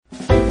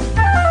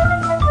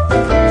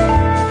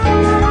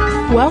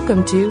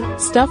welcome to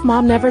Stuff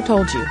Mom Never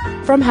Told You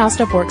from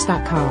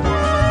HowStuffWorks.com.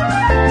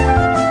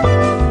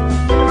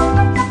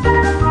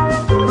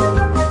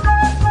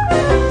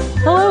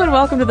 Hello and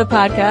welcome to the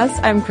podcast.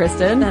 I'm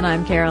Kristen. And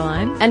I'm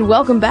Caroline. And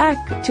welcome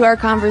back to our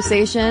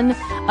conversation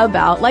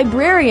about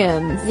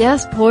librarians.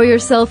 Yes, pour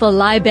yourself a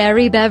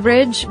library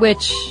beverage,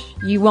 which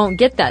you won't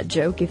get that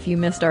joke if you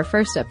missed our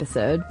first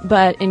episode.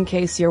 But in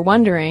case you're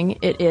wondering,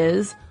 it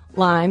is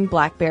lime,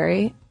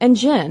 blackberry, and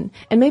gin,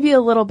 and maybe a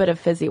little bit of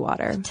fizzy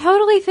water.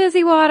 Totally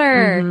fizzy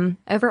water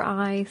over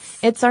ice.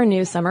 It's our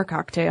new summer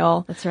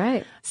cocktail. That's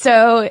right.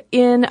 So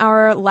in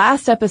our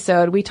last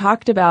episode, we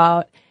talked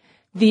about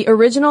the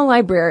original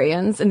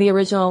librarians and the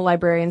original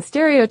librarian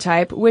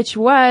stereotype, which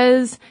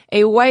was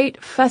a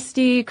white,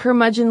 fusty,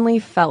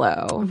 curmudgeonly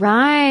fellow.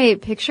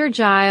 Right. Picture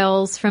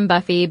Giles from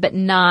Buffy, but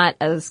not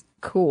as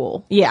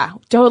cool. Yeah,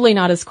 totally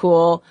not as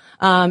cool.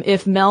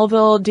 If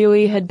Melville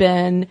Dewey had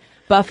been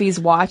Buffy's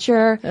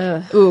watcher,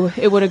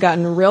 it would have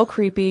gotten real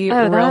creepy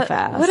real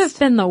fast. Would have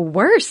been the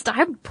worst.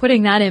 I'm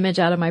putting that image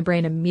out of my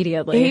brain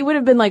immediately. He would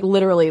have been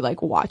literally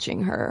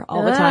watching her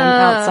all the time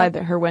outside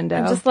her window.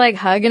 I'm just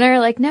hugging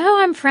her no,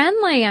 I'm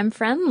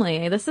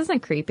friendly. This isn't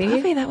creepy.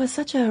 Buffy, that was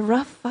such a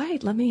rough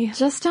fight.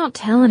 Just don't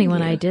tell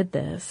anyone I did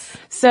this.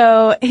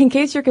 So, in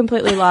case you're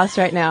completely lost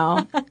right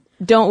now,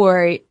 don't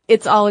worry.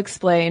 It's all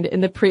explained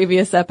in the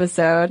previous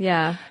episode.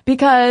 Yeah.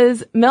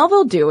 Because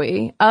Melville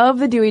Dewey of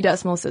the Dewey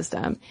Decimal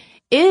System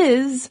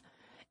is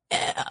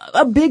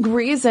a big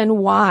reason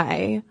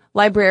why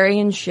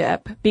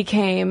librarianship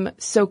became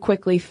so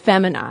quickly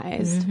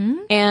feminized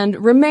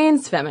and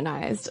remains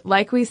feminized.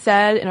 Like we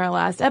said in our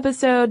last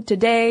episode,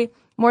 today,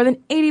 more than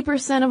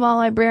 80% of all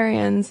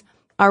librarians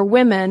are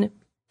women.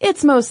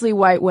 It's mostly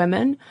white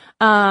women.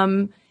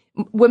 Women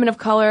of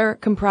color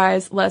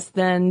comprise less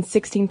than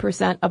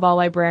 16% of all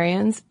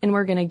librarians, and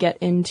we're going to get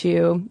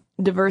into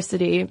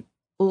diversity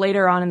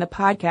later on in the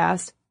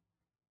podcast.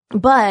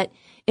 But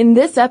in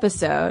this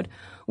episode,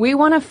 we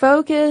want to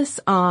focus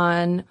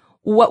on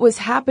what was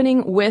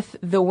happening with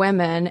the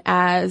women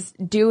as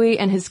Dewey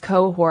and his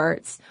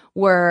cohorts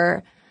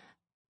were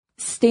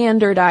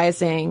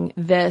standardizing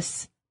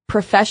this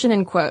profession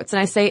in quotes. And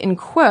I say in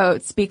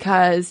quotes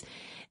because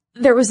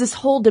there was this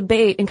whole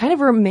debate, and kind of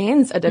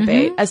remains a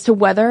debate, as to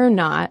whether or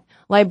not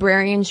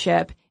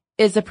librarianship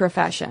is a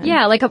profession.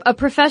 Yeah, a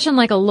profession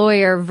like a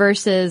lawyer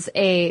versus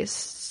a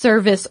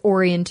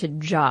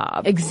service-oriented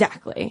job.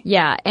 Exactly.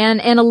 Yeah,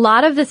 and a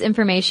lot of this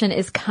information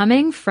is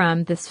coming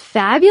from this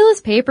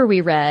fabulous paper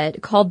we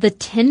read called The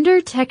Tender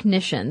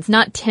Technicians.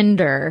 Not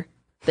Tinder,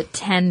 but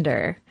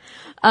Tender.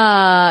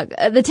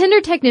 The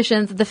Tender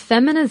Technicians, the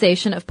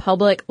Feminization of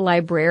Public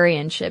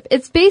Librarianship.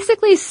 It's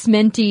basically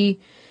Sminty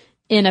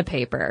in a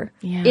paper.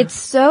 Yeah. It's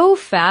so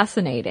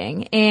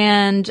fascinating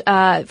and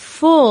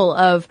full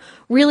of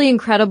really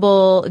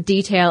incredible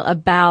detail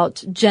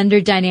about gender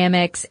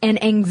dynamics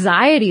and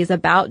anxieties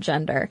about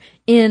gender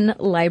in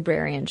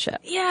librarianship.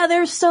 Yeah,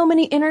 there's so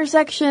many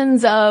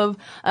intersections of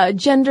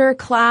gender,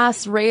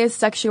 class, race,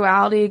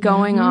 sexuality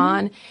going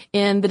on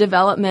in the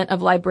development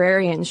of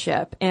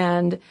librarianship.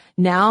 And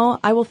now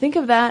I will think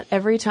of that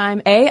every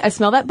time. I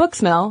smell that book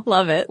smell.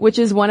 Love it. Which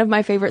is one of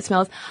my favorite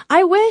smells.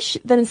 I wish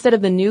that instead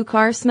of the new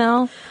car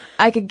smell,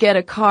 I could get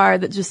a car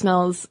that just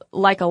smells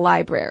like a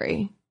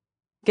library.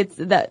 Gets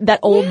that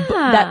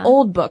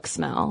old book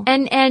smell.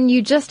 And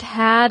you just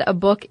had a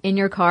book in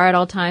your car at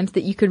all times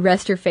that you could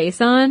rest your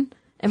face on.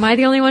 Am I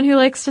the only one who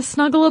likes to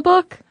snuggle a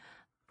book?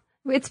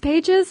 Its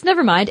pages?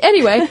 Never mind.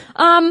 Anyway,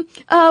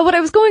 what I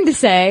was going to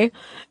say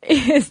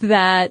is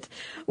that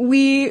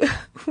we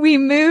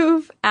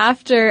move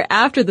after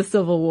the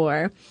Civil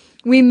War.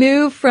 We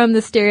move from the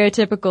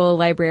stereotypical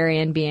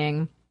librarian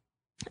being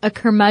a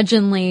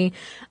curmudgeonly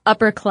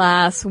upper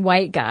class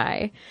white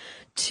guy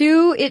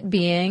to it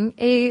being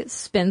a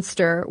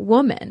spinster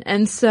woman.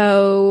 And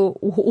so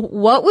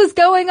what was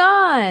going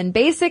on?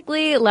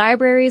 Basically,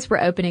 libraries were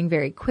opening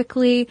very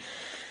quickly.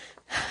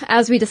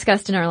 As we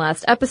discussed in our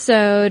last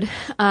episode,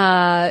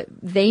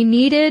 they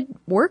needed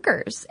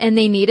workers and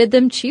they needed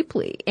them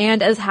cheaply.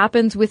 And as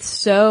happens with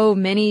so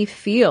many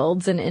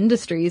fields and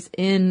industries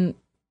in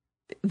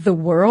the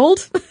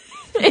world,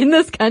 in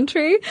this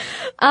country,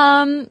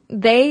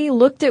 they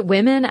looked at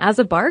women as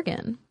a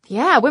bargain.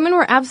 Yeah, women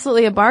were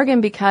absolutely a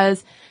bargain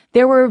because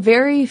there were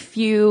very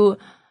few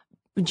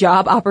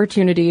job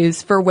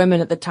opportunities for women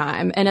at the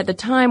time. And at the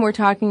time we're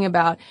talking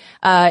about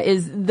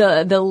is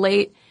the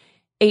late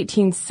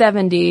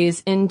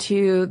 1870s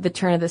into the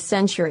turn of the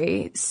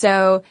century.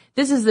 So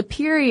this is the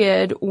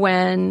period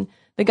when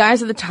the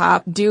guys at the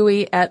top,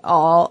 Dewey et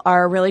al.,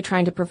 are really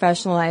trying to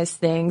professionalize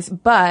things.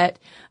 But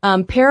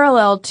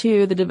parallel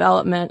to the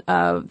development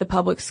of the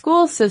public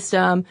school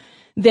system,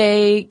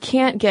 they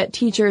can't get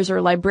teachers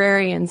or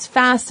librarians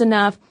fast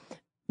enough.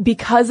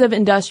 Because of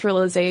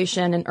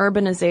industrialization and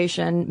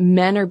urbanization,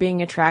 men are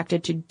being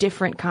attracted to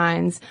different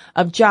kinds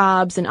of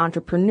jobs and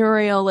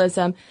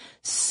entrepreneurialism.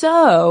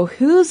 So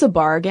who's a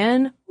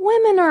bargain?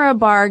 Women are a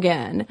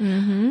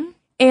bargain.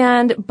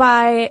 And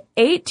by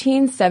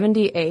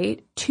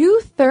 1878,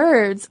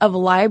 2/3 of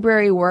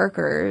library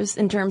workers,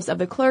 in terms of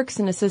the clerks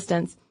and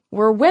assistants,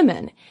 were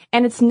women.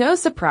 And it's no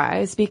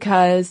surprise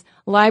because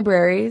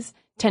libraries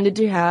tended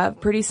to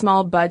have pretty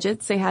small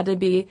budgets. They had to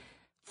be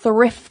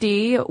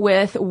thrifty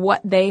with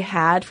what they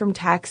had from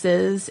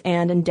taxes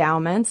and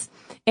endowments.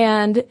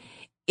 And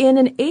in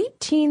an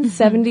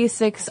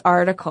 1876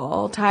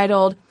 article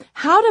titled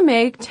How to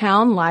Make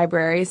Town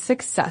Libraries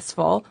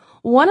Successful,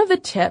 one of the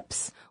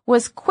tips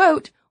was,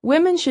 quote,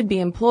 women should be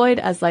employed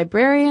as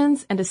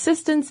librarians and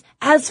assistants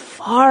as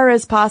far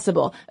as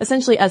possible,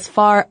 essentially as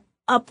far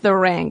up the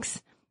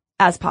ranks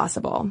as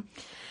possible.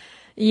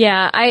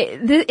 Yeah,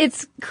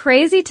 it's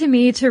crazy to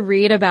me to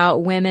read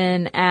about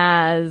women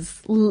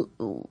as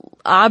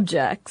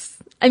objects.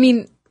 I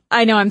mean,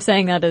 I know I'm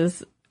saying that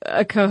as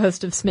a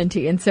co-host of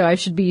Sminty, and so I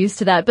should be used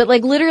to that. But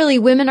like literally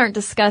women aren't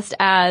discussed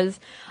as,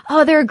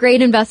 oh, they're a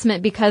great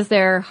investment because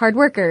they're hard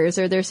workers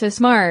or they're so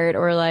smart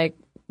or like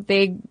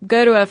they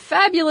go to a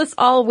fabulous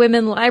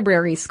all-women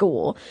library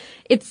school.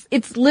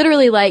 It's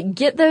literally like,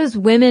 get those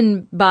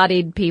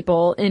women-bodied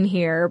people in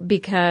here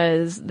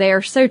because they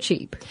are so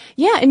cheap.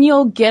 Yeah, and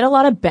you'll get a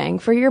lot of bang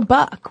for your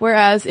buck.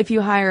 Whereas if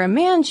you hire a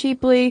man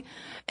cheaply,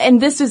 and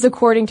this is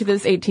according to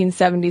this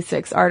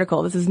 1876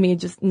 article, this is me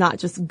not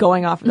just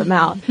going off of the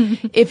mouth.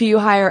 If you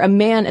hire a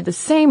man at the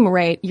same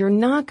rate, you're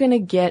not going to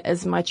get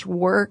as much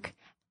work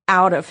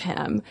out of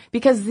him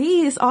because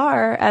these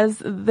are, as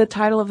the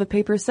title of the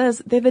paper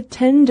says, they're the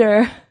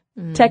tender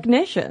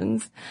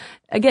technicians.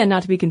 Again,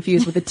 not to be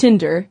confused with the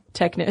Tinder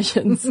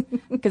technicians,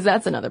 because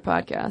that's another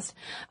podcast.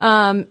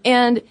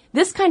 And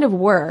this kind of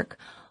work,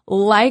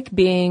 like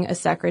being a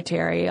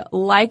secretary,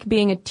 like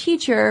being a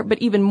teacher, but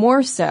even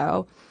more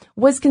so,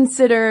 was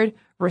considered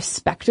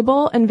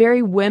respectable and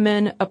very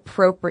women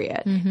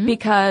appropriate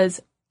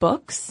because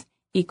books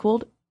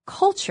equaled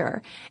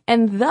culture.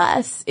 And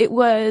thus it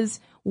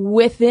was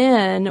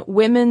within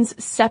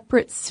women's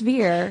separate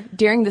sphere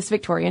during this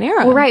Victorian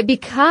era. Well, right,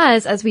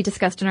 because as we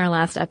discussed in our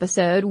last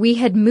episode, we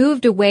had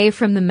moved away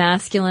from the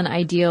masculine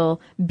ideal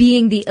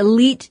being the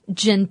elite,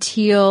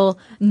 genteel,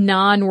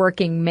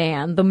 non-working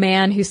man, the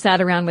man who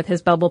sat around with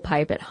his bubble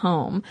pipe at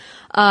home.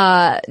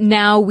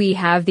 Now we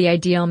have the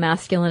ideal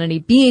masculinity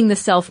being the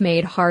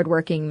self-made,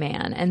 hardworking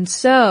man. And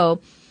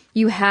so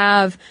you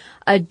have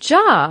a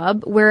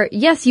job where,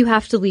 yes, you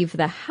have to leave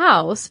the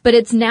house, but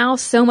it's now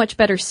so much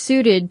better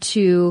suited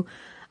to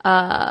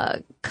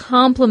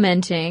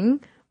complementing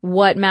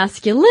what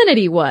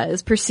masculinity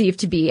was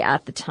perceived to be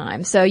at the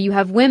time. So you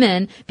have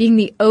women being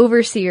the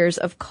overseers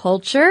of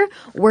culture,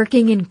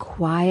 working in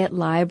quiet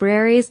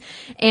libraries,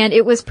 and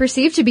it was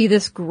perceived to be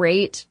this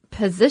great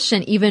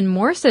position, even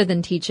more so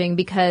than teaching,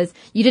 because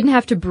you didn't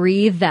have to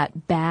breathe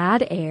that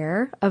bad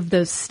air of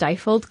those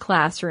stifled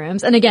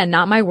classrooms. And again,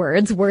 not my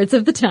words, words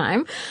of the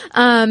time.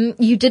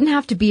 You didn't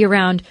have to be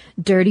around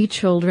dirty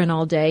children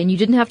all day, and you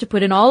didn't have to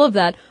put in all of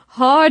that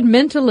hard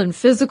mental and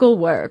physical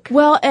work.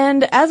 Well,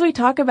 and as we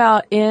talk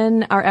about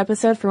in our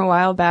episode from a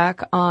while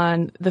back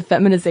on the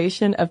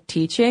feminization of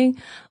teaching,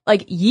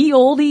 like ye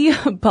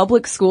olde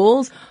public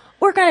schools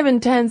were kind of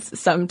intense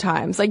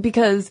sometimes, like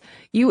because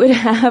you would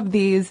have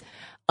these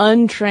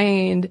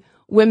untrained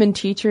women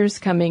teachers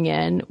coming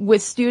in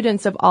with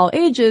students of all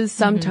ages,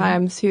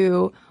 sometimes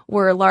who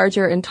were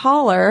larger and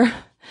taller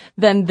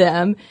than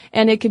them,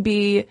 and it could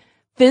be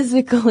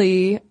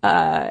physically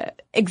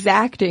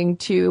exacting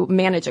to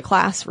manage a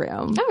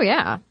classroom. Oh,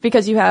 yeah.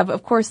 Because you have,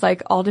 of course,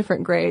 like all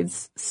different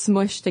grades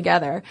smushed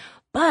together,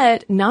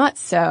 but not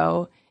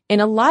so in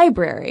a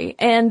library.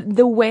 And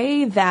the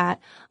way that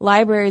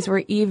libraries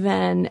were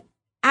even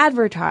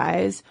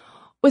advertised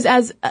was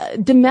as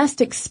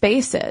domestic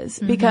spaces,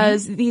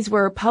 because these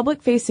were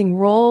public-facing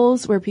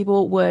roles where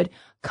people would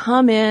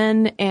come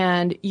in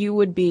and you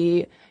would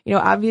be, you know,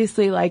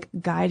 obviously like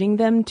guiding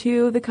them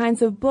to the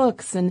kinds of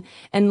books and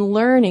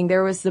learning.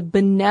 There was the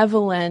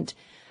benevolent,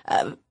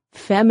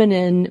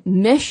 feminine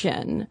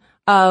mission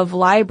of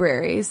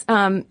libraries.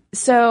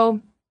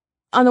 So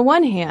on the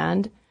one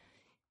hand,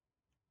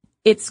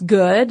 it's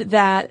good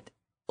that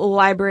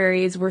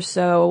libraries were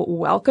so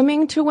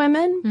welcoming to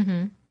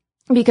women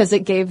because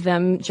it gave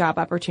them job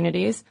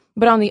opportunities.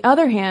 But on the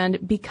other hand,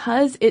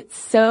 because it's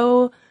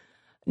so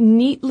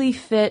neatly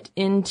fit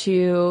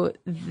into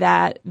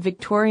that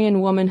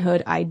Victorian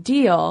womanhood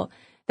ideal,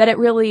 that it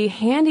really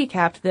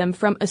handicapped them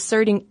from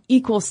asserting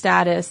equal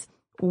status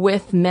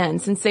with men,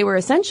 since they were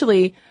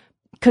essentially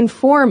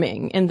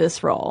conforming in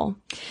this role.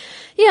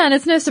 Yeah, and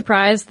it's no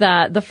surprise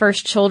that the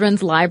first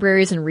children's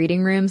libraries and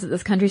reading rooms that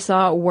this country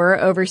saw were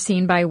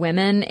overseen by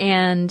women.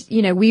 And,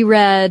 you know, we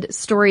read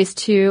stories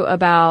too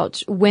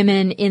about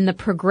women in the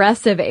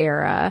progressive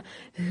era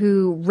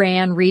who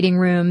ran reading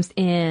rooms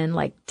in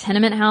like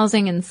tenement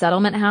housing and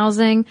settlement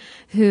housing,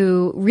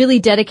 who really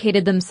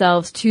dedicated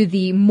themselves to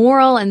the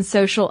moral and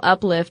social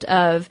uplift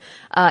of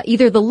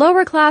either the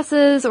lower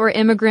classes or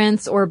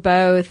immigrants or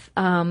both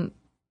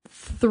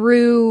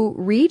through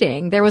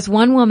reading. There was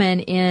one woman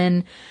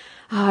in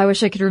I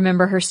wish I could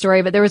remember her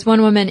story, but there was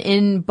one woman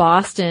in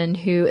Boston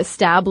who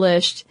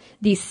established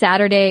the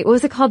Saturday, what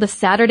was it called? The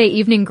Saturday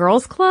Evening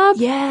Girls Club?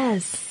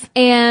 Yes.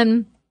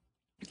 And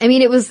I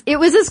mean, it was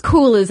as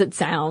cool as it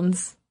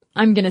sounds.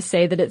 I'm going to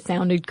say that it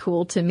sounded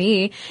cool to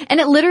me. And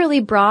it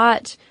literally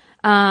brought,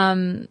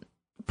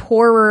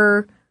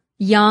 poorer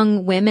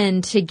young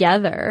women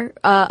together,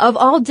 of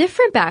all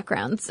different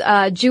backgrounds,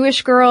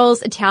 Jewish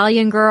girls,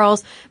 Italian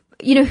girls,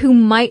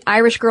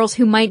 Irish girls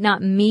who might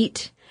not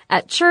meet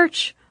at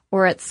church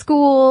or at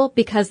school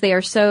because they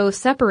are so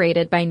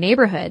separated by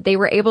neighborhood. They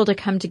were able to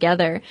come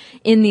together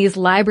in these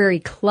library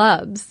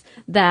clubs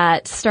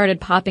that started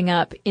popping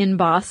up in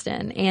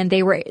Boston. And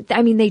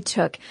they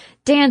took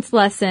dance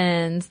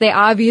lessons. They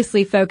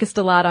obviously focused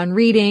a lot on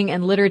reading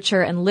and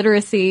literature and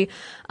literacy.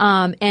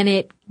 And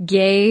it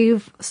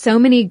gave so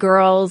many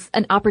girls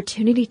an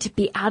opportunity to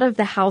be out of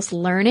the house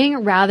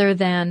learning rather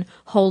than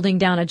holding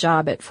down a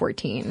job at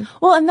 14.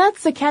 Well, and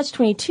that's the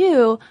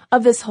catch-22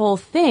 of this whole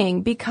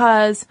thing,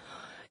 because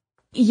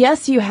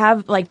yes, you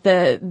have like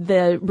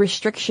the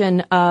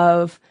restriction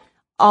of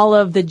all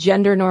of the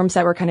gender norms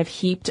that were kind of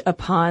heaped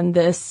upon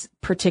this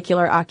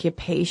particular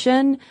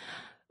occupation,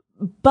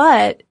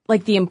 but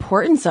like the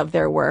importance of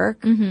their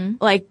work,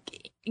 like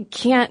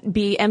can't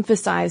be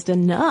emphasized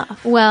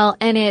enough. Well,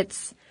 and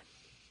it's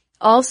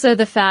also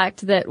the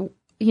fact that,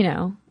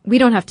 we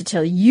don't have to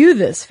tell you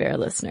this, fair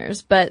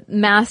listeners, but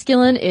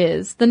masculine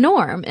is the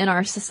norm in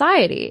our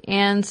society.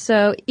 And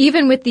so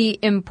even with the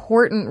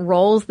important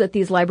roles that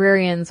these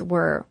librarians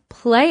were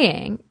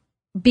playing,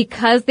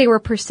 because they were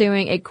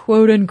pursuing a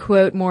quote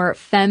unquote more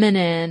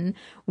feminine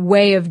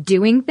way of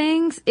doing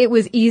things, it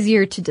was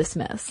easier to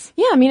dismiss.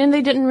 Yeah, and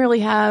they didn't really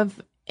have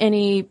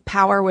any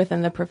power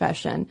within the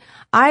profession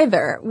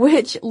either,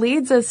 which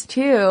leads us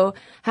to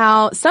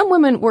how some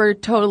women were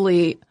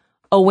totally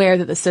aware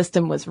that the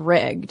system was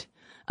rigged.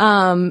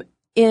 In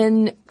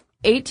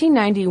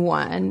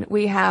 1891,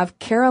 we have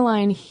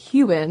Caroline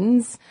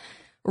Hewins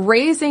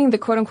raising the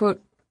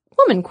quote-unquote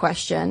woman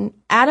question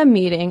at a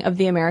meeting of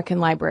the American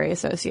Library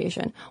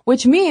Association,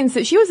 which means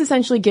that she was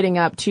essentially getting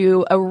up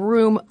to a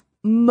room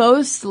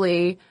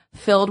mostly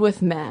filled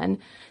with men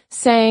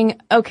saying,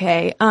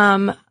 okay,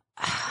 I'm a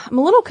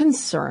little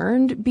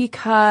concerned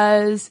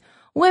because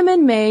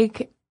women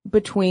make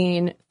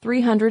between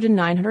 $300 and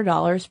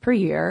 $900 per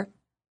year.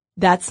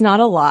 That's not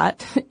a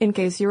lot, in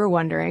case you were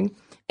wondering.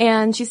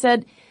 And she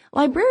said,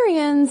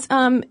 librarians,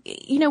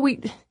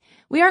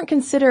 we aren't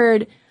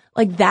considered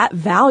like that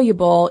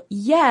valuable,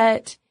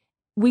 yet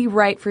we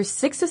write for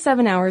 6 to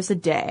 7 hours a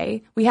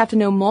day. We have to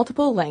know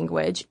multiple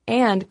language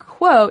and,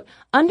 quote,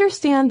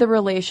 understand the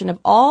relation of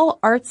all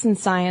arts and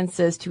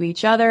sciences to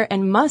each other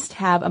and must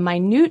have a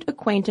minute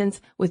acquaintance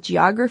with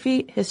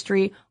geography,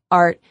 history,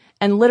 art,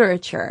 and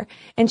literature.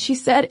 And she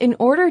said in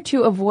order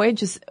to avoid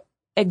just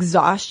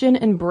exhaustion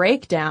and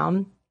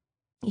breakdown,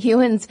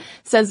 Hewins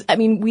says,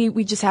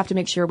 we just have to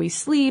make sure we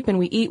sleep and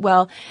we eat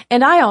well.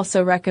 And I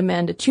also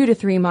recommend a 2 to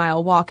 3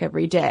 mile walk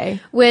every day.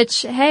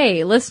 Which,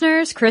 hey,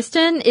 listeners,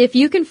 Kristen, if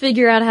you can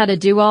figure out how to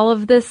do all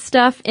of this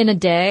stuff in a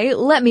day,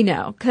 let me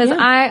know. Cause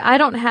I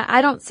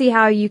don't see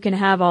how you can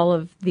have all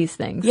of these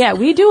things. Yeah,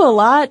 we do a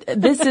lot.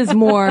 This is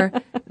more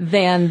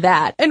than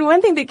that. And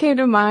one thing that came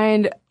to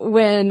mind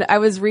when I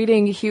was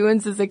reading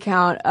Hewins'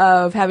 account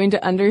of having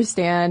to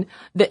understand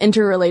the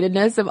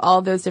interrelatedness of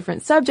all those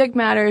different subject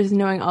matters,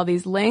 knowing all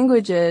these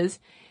languages,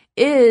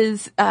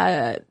 is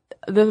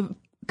the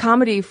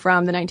comedy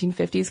from the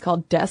 1950s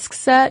called Desk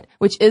Set,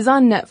 which is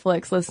on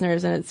Netflix,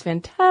 listeners, and it's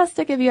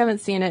fantastic if you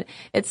haven't seen it.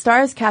 It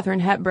stars Katharine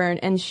Hepburn,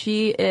 and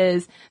she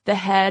is the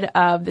head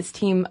of this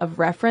team of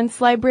reference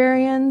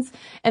librarians,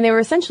 and they were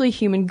essentially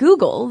human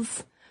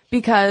Googles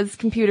because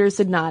computers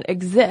did not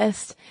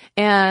exist.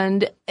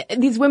 And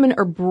these women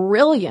are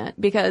brilliant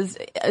because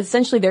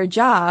essentially their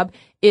job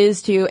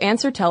is to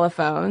answer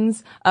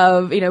telephones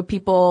of,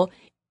 people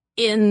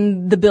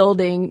in the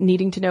building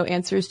needing to know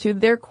answers to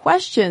their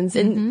questions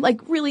and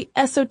like really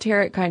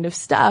esoteric kind of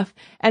stuff.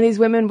 And these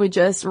women would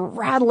just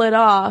rattle it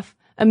off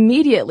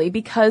immediately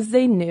because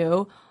they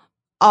knew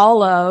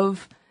all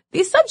of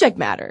these subject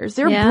matters.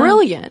 They're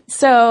brilliant.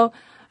 So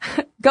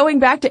going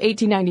back to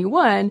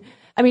 1891,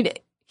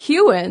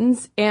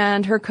 Hewins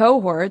and her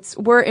cohorts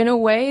were in a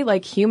way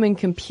like human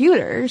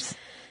computers.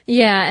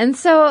 Yeah. And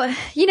so,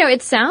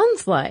 it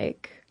sounds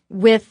like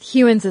with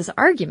Hewins'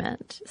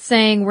 argument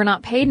saying we're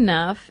not paid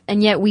enough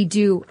and yet we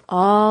do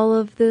all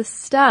of this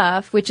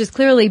stuff, which is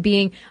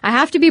clearly I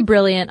have to be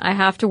brilliant. I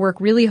have to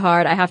work really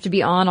hard. I have to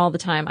be on all the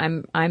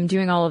time. I'm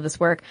doing all of this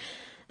work.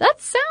 That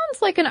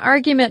sounds like an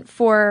argument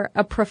for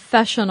a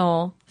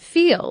professional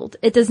field.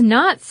 It does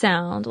not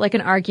sound like an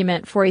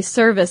argument for a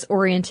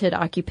service-oriented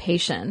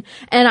occupation.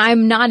 And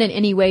I'm not in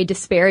any way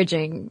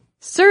disparaging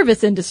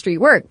service industry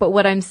work, but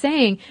what I'm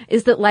saying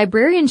is that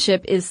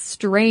librarianship is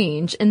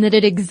strange in that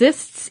it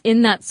exists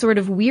in that sort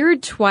of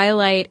weird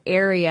twilight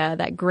area,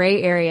 that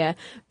gray area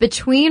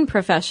between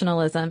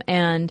professionalism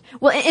and,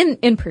 well,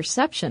 in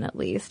perception at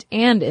least,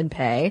 and in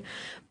pay,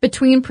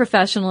 between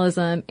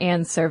professionalism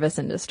and service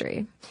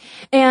industry.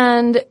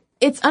 And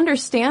it's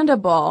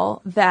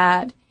understandable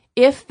that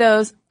if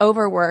those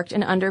overworked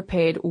and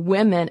underpaid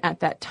women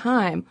at that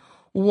time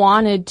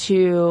wanted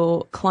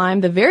to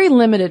climb the very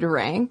limited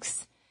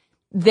ranks,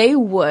 they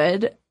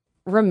would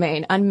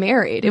remain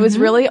unmarried. It was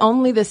really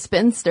only the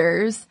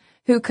spinsters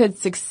who could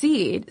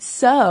succeed.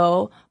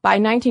 So by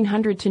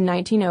 1900 to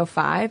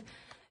 1905,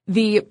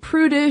 the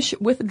prudish,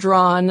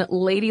 withdrawn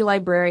lady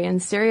librarian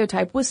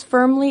stereotype was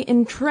firmly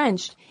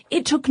entrenched.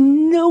 It took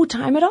no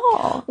time at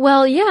all.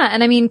 Well, yeah,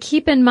 and I mean,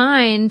 keep in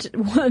mind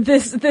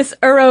this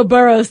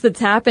Ouroboros that's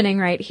happening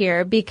right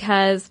here,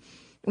 because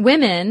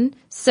women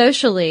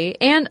socially,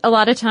 and a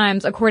lot of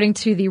times according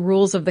to the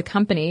rules of the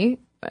company,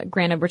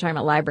 granted we're talking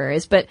about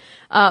libraries, but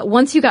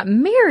once you got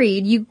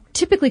married, you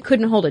typically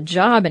couldn't hold a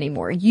job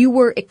anymore. You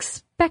were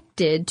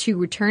expected to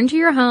return to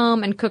your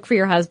home and cook for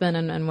your husband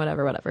and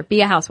whatever,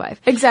 be a housewife.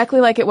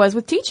 Exactly like it was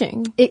with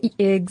teaching.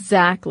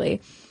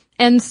 Exactly.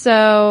 And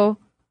so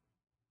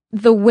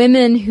the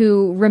women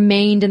who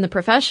remained in the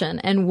profession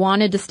and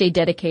wanted to stay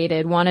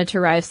dedicated, wanted to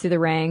rise through the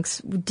ranks,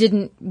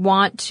 didn't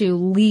want to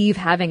leave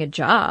having a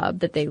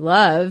job that they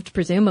loved,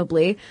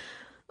 presumably.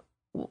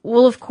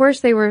 Well, of course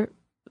they were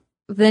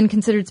then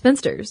considered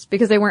spinsters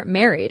because they weren't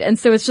married. And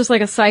so it's just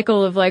like a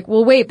cycle of like,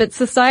 well, wait, but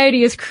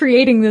society is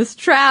creating this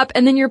trap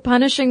and then you're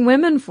punishing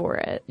women for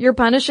it. You're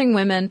punishing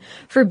women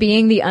for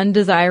being the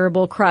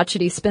undesirable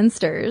crotchety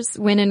spinsters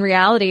when in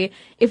reality,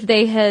 if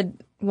they had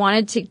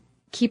wanted to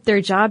keep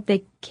their job,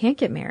 they can't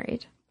get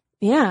married.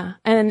 Yeah.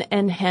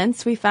 And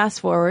hence we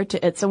fast forward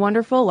to It's a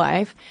Wonderful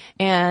Life.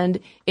 And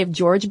if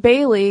George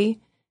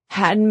Bailey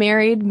had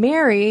married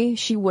Mary,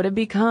 she would have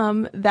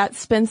become that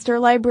spinster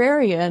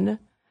librarian.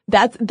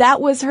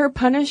 That was her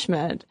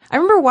punishment. I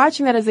remember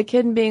watching that as a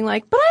kid and being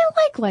like, but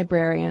I like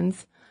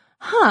librarians.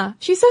 Huh.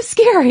 She's so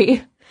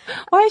scary.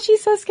 Why is she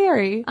so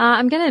scary?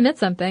 I'm going to admit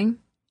something.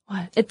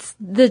 What? It's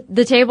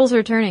the tables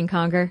are turning,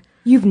 Conger.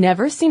 You've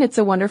never seen It's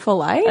a Wonderful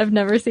Life? I've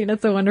never seen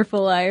It's a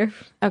Wonderful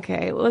Life.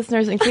 Okay,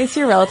 listeners, in case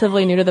you're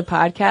relatively new to the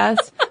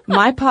podcast,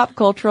 my pop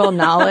cultural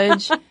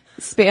knowledge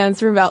spans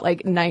from about like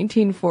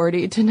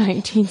 1940 to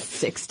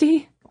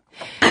 1960.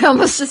 I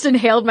almost just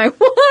inhaled my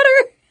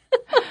water.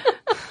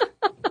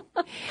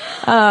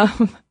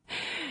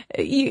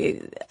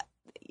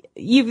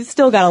 You've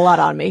still got a lot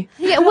on me.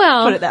 Yeah,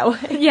 well, put it that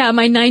way. Yeah,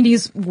 my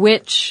 90s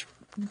witch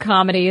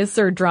comedies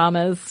or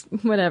dramas,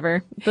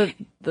 whatever.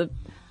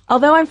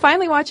 Although I'm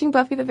finally watching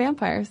Buffy the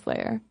Vampire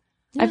Slayer.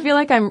 Yeah. I feel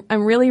like I'm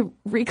really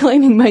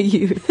reclaiming my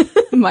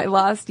youth, my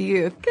lost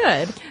youth.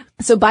 Good.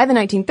 So by the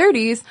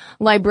 1930s,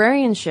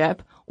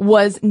 librarianship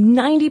was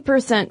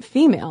 90%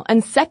 female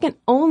and second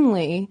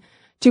only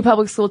to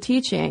public school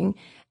teaching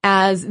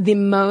as the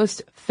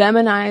most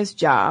feminized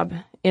job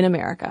in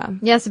America.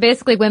 Yeah, so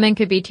basically women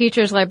could be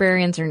teachers,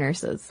 librarians, or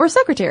nurses. Or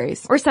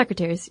secretaries.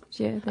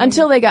 Yeah,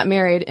 until they got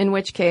married, in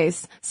which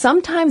case,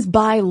 sometimes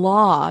by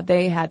law,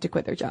 they had to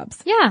quit their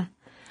jobs. Yeah.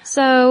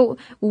 So,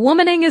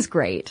 womaning is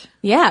great.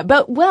 Yeah,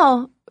 but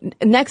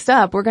next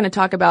up, we're going to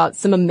talk about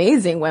some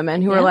amazing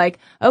women who are like,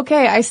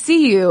 okay, I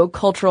see you,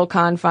 cultural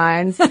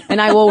confines, and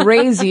I will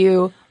raise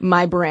you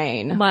my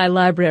brain. My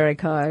library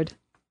card.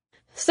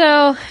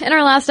 So, in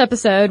our last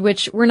episode,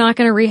 which we're not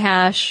going to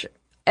rehash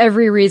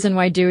every reason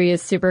why Dewey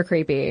is super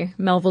creepy,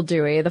 Melville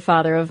Dewey, the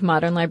father of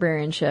modern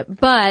librarianship,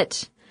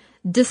 but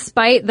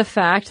despite the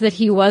fact that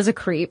he was a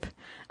creep,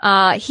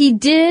 he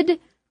did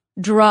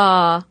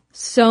draw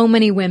so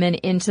many women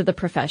into the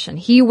profession.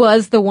 He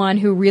was the one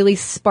who really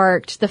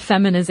sparked the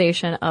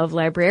feminization of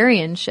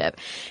librarianship.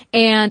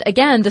 And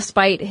again,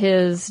 despite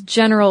his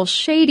general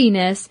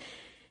shadiness,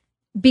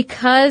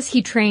 because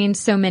he trained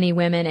so many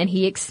women and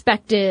he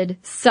expected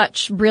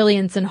such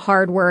brilliance and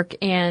hard work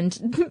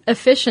and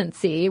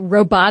efficiency,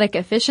 robotic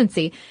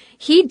efficiency,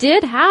 he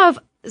did have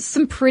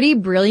some pretty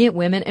brilliant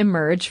women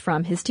emerge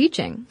from his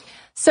teaching.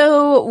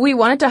 So we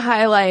wanted to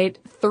highlight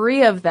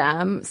 3 of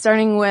them,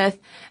 starting with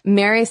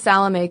Mary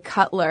Salome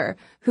Cutler,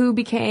 who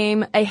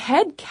became a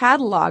head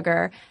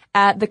cataloger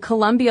at the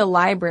Columbia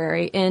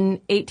Library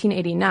in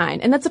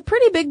 1889. And that's a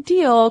pretty big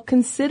deal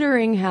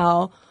considering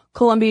how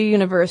Columbia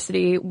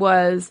University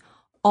was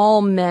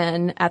all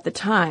men at the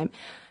time.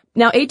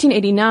 Now,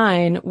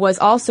 1889 was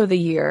also the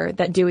year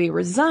that Dewey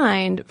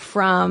resigned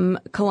from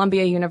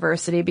Columbia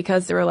University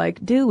because they were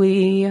like,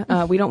 Dewey,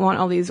 we don't want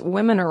all these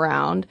women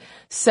around.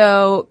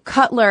 So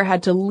Cutler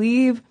had to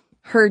leave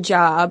her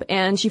job,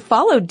 and she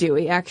followed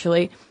Dewey,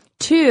 actually,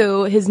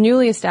 to his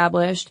newly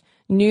established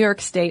New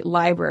York State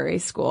Library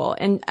School.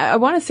 And I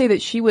want to say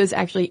that she was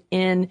actually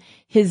in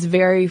his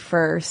very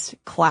first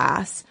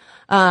class.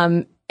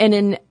 And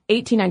in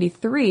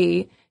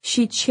 1893,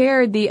 she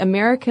chaired the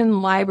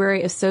American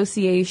Library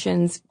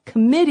Association's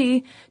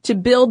committee to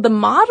build the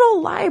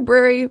model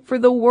library for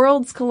the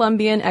World's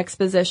Columbian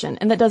Exposition.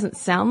 And that doesn't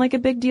sound like a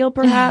big deal,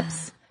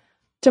 perhaps,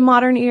 to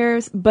modern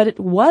ears, but it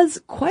was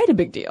quite a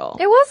big deal.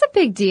 It was a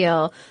big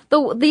deal.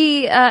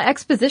 The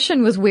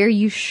exposition was where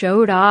you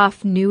showed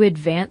off new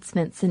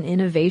advancements and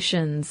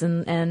innovations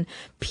and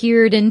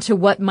peered into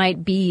what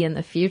might be in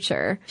the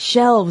future.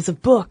 Shelves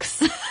of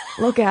books.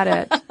 Look at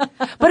it.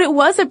 But it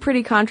was a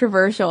pretty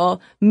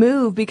controversial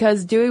move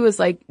because Dewey was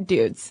like,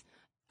 dudes,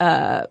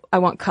 I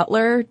want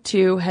Cutler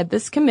to head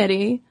this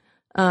committee.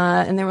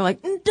 And they were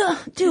like, duh,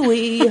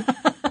 Dewey.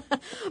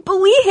 But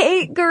we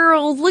hate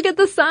girls. Look at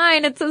the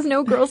sign. It says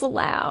no girls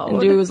allowed. And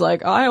Dewey was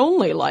like, I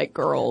only like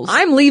girls.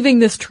 I'm leaving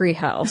this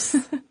treehouse.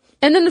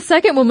 And then the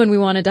second woman we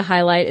wanted to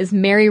highlight is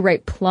Mary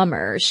Wright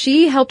Plummer.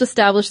 She helped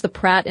establish the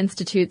Pratt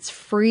Institute's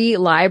free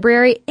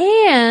library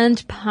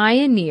and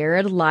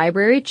pioneered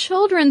library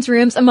children's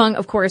rooms, among,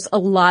 of course, a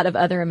lot of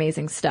other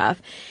amazing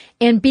stuff,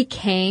 and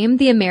became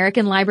the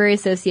American Library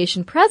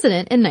Association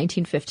president in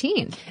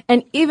 1915.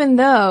 And even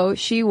though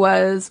she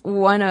was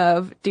one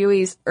of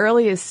Dewey's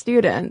earliest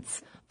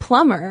students,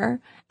 Plummer,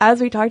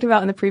 as we talked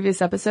about in the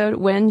previous episode,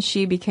 when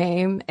she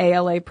became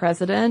ALA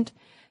president,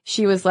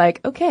 she was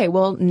like, okay,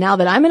 well, now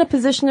that I'm in a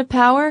position of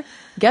power,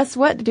 guess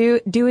what,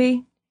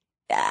 Dewey?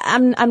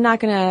 I'm not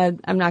gonna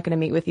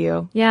meet with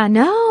you. Yeah,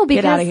 no,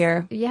 because get out of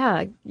here.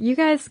 Yeah, you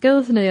guys go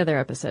listen to the other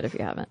episode if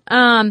you haven't.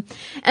 And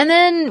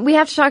then we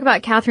have to talk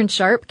about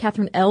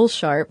Catherine L.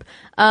 Sharp,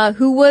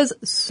 who was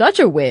such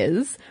a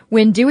whiz.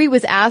 When Dewey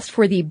was asked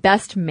for the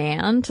best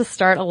man to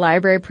start a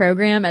library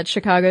program at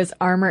Chicago's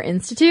Armour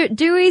Institute,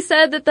 Dewey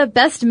said that the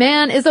best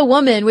man is a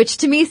woman, which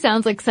to me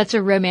sounds like such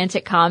a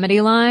romantic comedy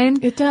line.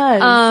 It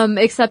does.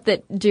 Except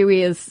that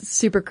Dewey is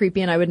super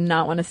creepy and I would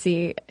not want to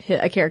see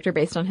a character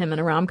based on him in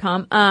a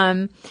rom-com.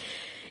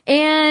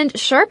 And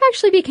Sharp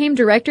actually became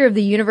director of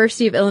the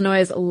University of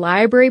Illinois'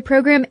 library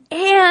program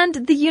and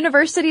the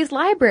university's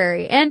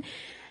library. And,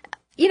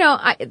 you know,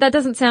 that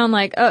doesn't sound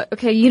like, oh,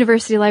 okay,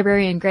 university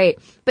librarian, great.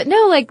 But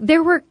no, like,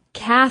 there were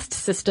caste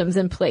systems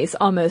in place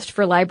almost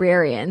for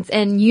librarians,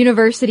 and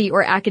university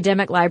or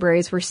academic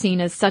libraries were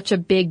seen as such a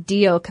big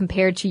deal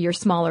compared to your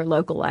smaller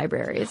local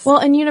libraries. Well,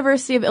 and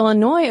University of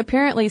Illinois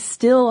apparently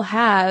still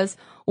has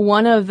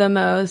one of the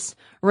most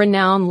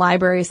renowned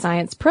library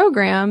science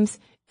programs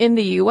in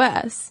the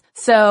U.S.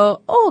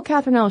 So,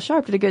 Catherine L.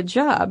 Sharp did a good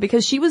job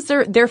because she was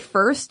their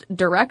first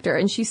director,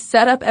 and she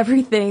set up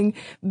everything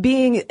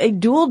being a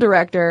dual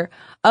director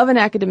of an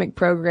academic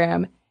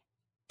program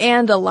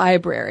and a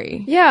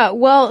library. Yeah,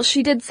 well,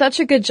 she did such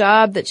a good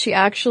job that she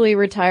actually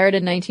retired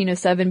in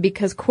 1907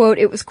 because, quote,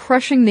 it was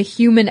crushing the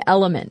human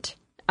element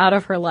out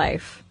of her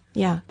life.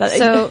 Yeah.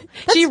 So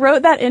she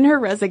wrote that in her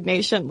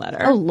resignation letter.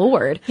 Oh,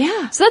 Lord.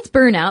 Yeah. So that's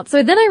burnout.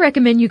 So then I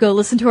recommend you go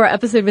listen to our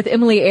episode with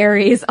Emily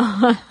Aries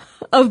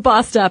of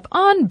Bossed Up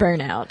on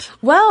burnout.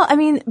 Well, I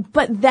mean,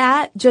 but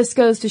that just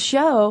goes to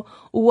show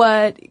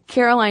what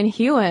Caroline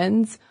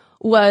Hewins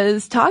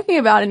was talking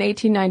about in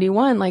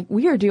 1891. Like,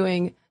 we are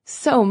doing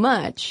so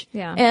much.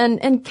 Yeah.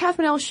 And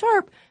Catherine L.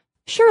 Sharp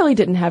surely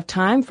didn't have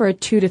time for a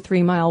 2 to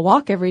 3 mile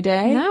walk every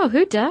day. No,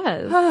 who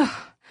does?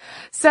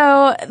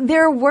 So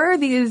there were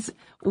these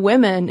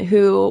women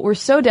who were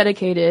so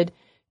dedicated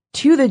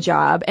to the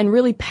job and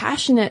really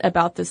passionate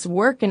about this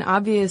work and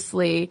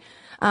obviously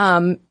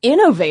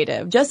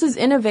innovative, just as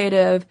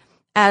innovative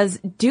as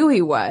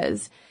Dewey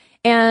was.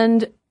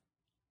 And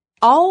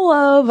all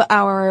of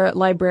our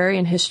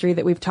librarian history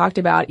that we've talked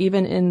about,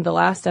 even in the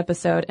last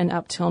episode and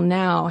up till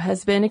now,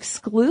 has been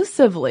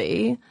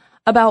exclusively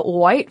about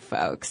white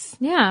folks.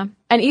 Yeah.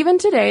 And even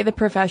today, the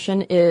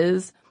profession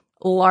is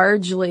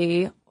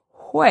largely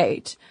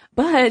white.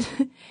 But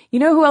you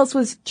know who else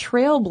was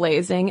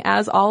trailblazing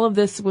as all of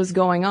this was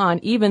going on,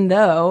 even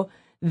though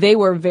they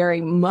were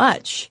very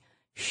much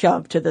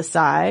shoved to the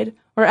side,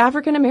 were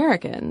African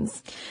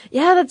Americans.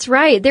 Yeah, that's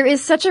right. There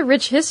is such a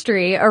rich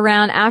history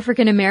around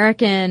African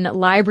American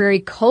library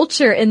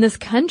culture in this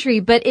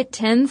country, but it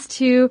tends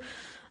to,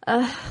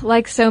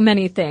 like so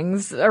many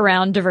things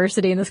around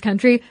diversity in this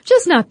country,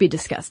 just not be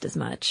discussed as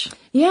much.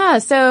 Yeah,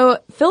 so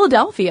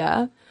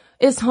Philadelphia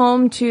is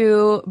home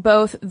to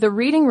both the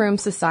Reading Room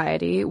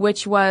Society,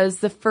 which was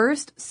the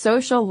first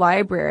social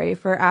library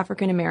for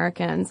African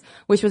Americans,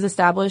 which was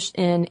established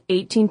in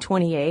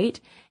 1828,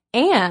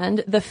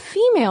 and the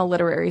Female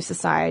Literary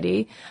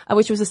Society,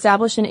 which was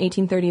established in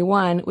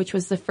 1831, which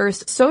was the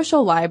first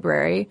social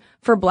library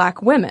for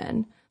Black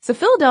women. So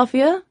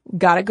Philadelphia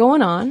got it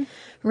going on.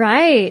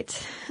 Right.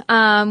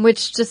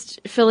 Which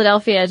just,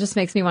 Philadelphia just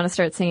makes me want to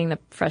start singing the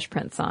Fresh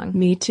Prince song.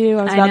 Me too.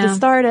 I was about to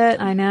start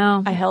it. I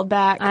know. I held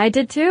back. I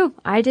did too,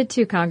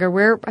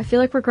 Conger. I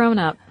feel like we're grown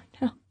up.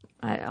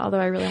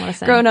 Although I really want to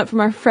sing. Grown up from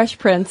our Fresh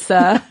Prince,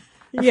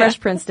 Fresh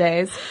Prince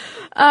days.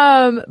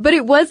 But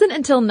it wasn't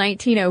until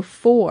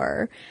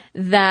 1904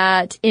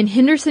 that in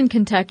Henderson,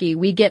 Kentucky,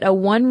 we get a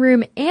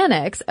one-room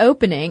annex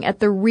opening at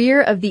the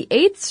rear of the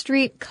 8th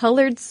Street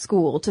Colored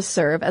School to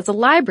serve as a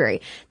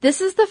library.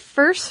 This is the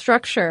first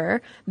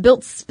structure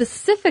built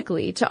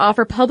specifically to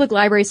offer public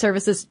library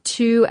services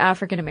to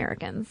African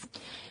Americans.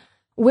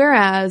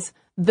 Whereas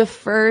the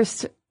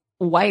first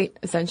white,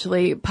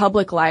 essentially,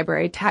 public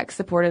library,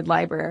 tax-supported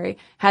library,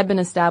 had been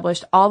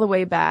established all the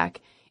way back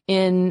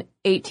in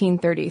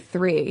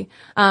 1833.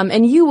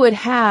 And you would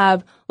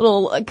have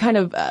little kind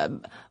of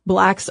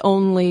blacks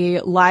only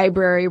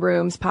library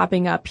rooms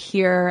popping up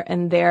here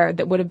and there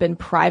that would have been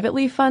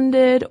privately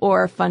funded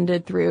or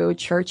funded through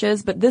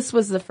churches. But this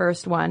was the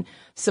first one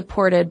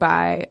supported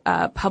by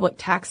public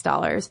tax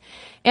dollars.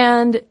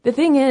 And the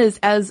thing is,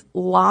 as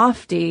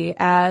lofty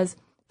as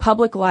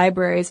public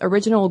libraries'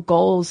 original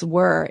goals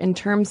were in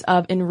terms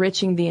of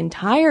enriching the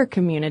entire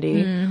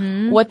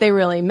community, what they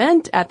really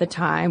meant at the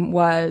time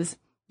was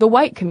the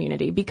white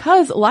community,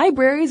 because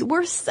libraries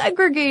were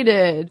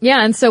segregated.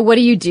 Yeah, and so what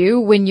do you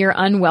do when you're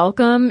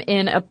unwelcome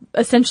in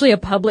essentially a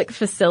public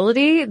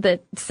facility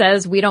that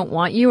says we don't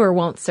want you or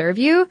won't serve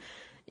you?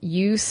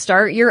 You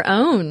start your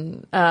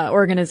own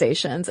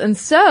organizations. And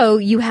so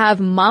you have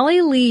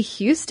Molly Lee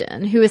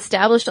Houston, who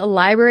established a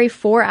library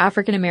for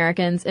African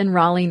Americans in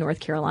Raleigh, North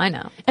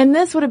Carolina. And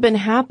this would have been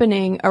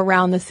happening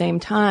around the same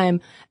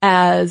time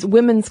as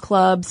women's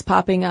clubs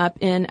popping up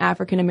in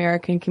African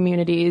American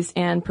communities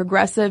and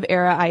progressive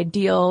era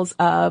ideals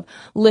of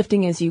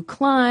lifting as you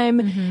climb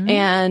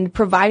and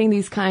providing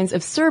these kinds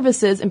of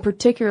services, and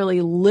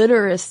particularly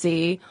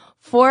literacy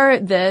for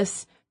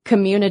this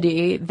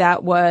community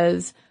that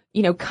was,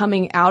 you know,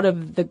 coming out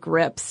of the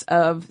grips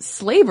of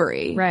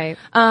slavery. Right.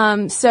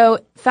 So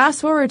fast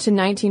forward to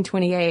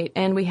 1928,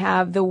 and we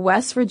have the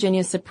West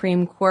Virginia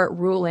Supreme Court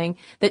ruling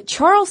that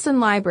Charleston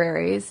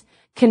libraries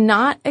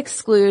cannot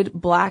exclude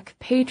black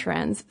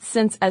patrons,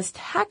 since as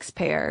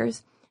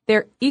taxpayers,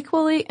 they're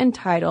equally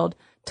entitled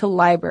to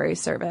library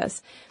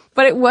service.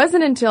 But it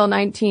wasn't until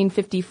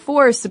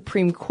 1954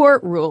 Supreme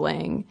Court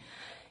ruling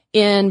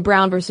in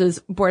Brown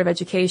versus Board of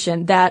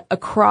Education that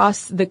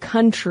across the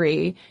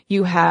country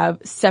you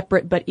have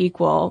separate but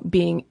equal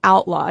being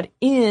outlawed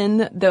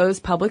in those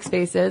public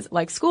spaces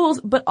like schools,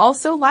 but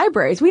also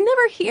libraries. We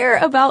never hear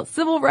about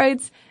civil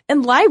rights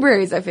and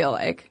libraries, I feel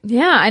like.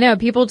 Yeah, I know.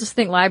 People just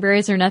think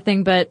libraries are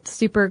nothing but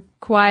super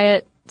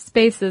quiet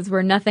spaces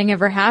where nothing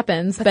ever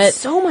happens. But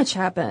so much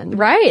happened.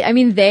 Right. I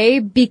mean, they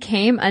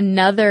became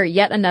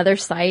yet another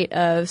site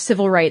of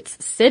civil rights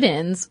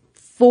sit-ins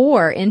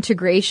for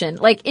integration,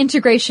 like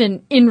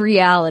integration in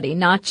reality,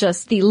 not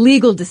just the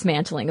legal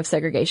dismantling of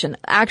segregation,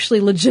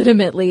 actually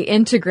legitimately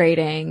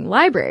integrating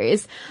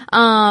libraries.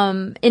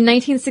 In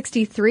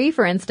 1963,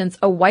 for instance,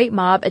 a white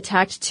mob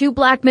attacked two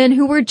black men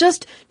who were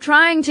just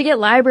trying to get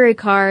library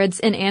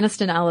cards in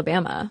Anniston,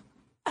 Alabama.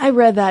 I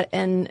read that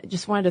and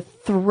just wanted to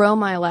throw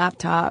my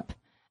laptop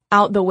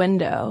out the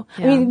window.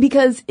 Yeah. I mean,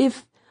 because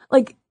if,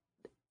 like,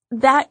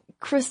 that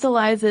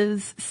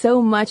crystallizes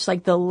so much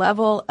like the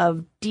level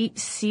of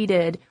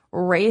deep-seated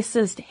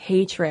racist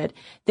hatred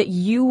that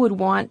you would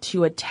want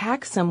to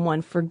attack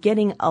someone for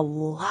getting a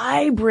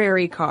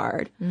library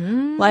card.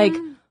 Like,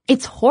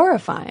 it's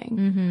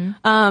horrifying.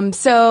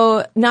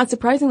 So not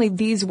surprisingly,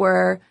 these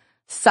were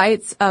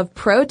sites of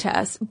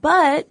protest,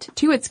 but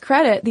to its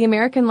credit, the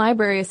American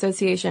Library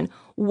Association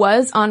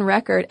was on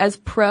record as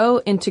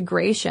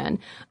pro-integration.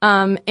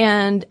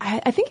 And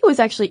I think it was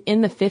actually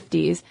in the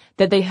 50s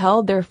that they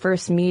held their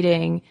first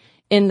meeting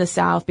in the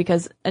South,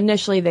 because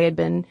initially they had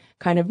been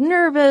kind of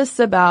nervous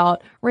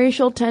about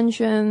racial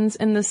tensions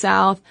in the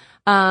South.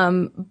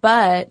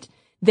 But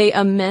they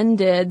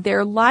amended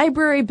their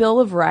Library Bill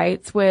of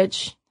Rights,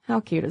 which,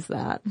 how cute is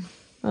that?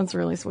 That's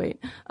really sweet.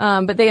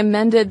 But they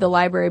amended the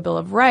Library Bill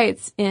of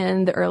Rights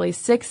in the early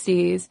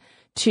 60s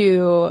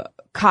to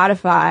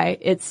codify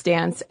its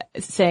stance,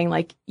 saying,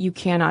 like, you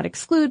cannot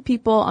exclude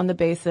people on the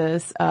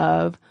basis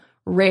of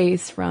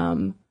race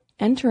from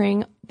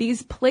entering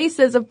these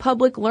places of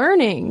public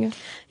learning.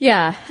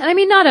 Yeah. And I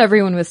mean, not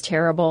everyone was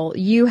terrible.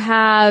 You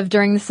have,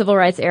 during the Civil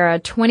Rights era,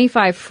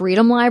 25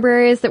 freedom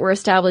libraries that were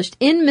established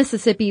in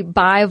Mississippi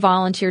by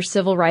volunteer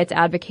civil rights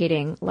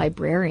advocating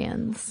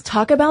librarians.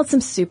 Talk about some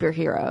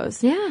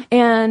superheroes. Yeah.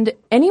 And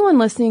anyone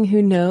listening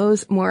who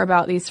knows more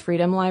about these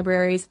freedom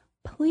libraries,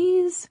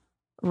 please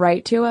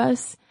write to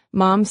us,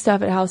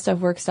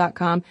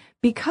 momstuff@howstuffworks.com,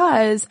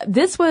 because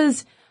this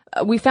was,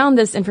 we found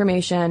this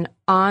information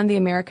on the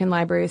American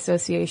Library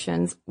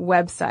Association's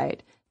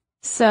website.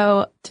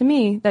 So to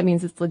me, that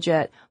means it's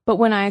legit. But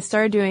when I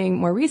started doing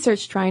more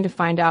research trying to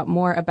find out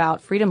more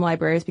about freedom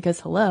libraries, because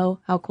hello,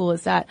 how cool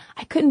is that?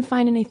 I couldn't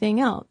find anything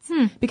else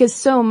because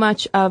so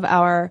much of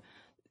our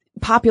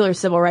popular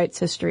civil rights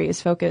history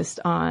is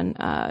focused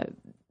on,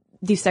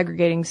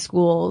 desegregating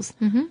schools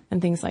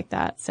and things like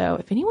that. So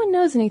if anyone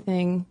knows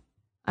anything,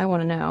 I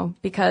want to know,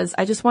 because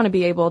I just want to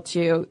be able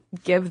to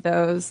give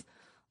those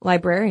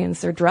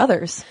librarians their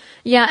druthers.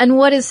 Yeah, and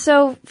what is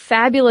so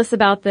fabulous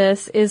about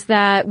this is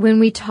that when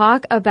we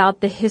talk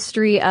about the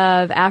history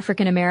of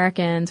African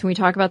Americans, when we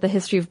talk about the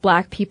history of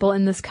black people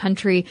in this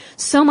country,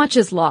 so much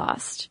is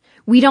lost.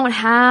 We don't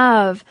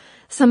have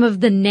some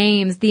of the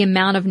names, the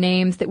amount of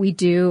names that we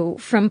do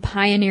from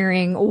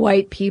pioneering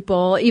white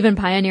people, even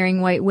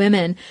pioneering white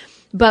women.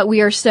 But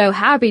we are so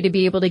happy to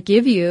be able to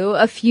give you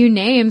a few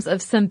names of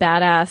some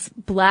badass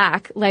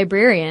black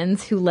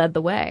librarians who led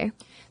the way.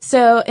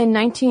 So in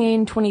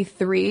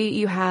 1923,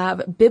 you have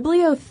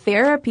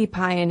bibliotherapy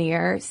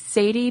pioneer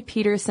Sadie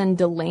Peterson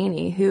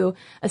Delaney, who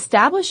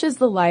establishes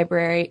the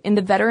library in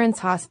the Veterans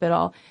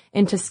Hospital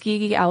in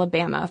Tuskegee,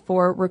 Alabama,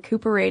 for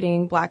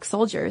recuperating black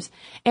soldiers.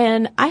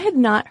 And I had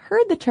not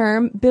heard the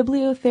term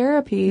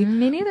bibliotherapy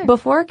Me neither.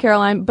 before,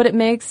 Caroline, but it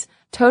makes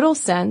total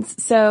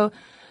sense. So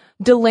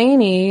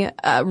Delaney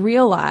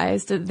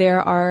realized that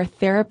there are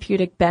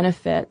therapeutic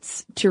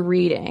benefits to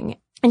reading,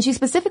 and she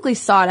specifically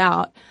sought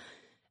out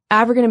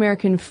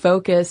African-American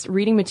focused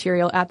reading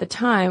material at the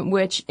time,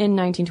 which in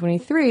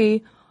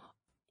 1923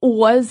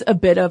 was a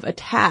bit of a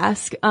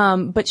task.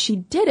 But she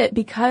did it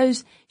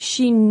because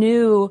she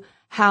knew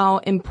how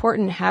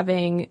important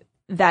having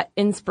that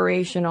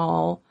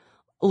inspirational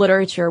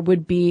literature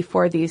would be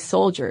for these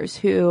soldiers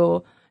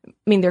who, I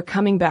mean, they're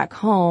coming back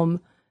home,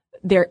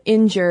 they're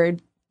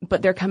injured,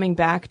 but they're coming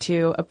back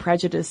to a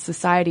prejudiced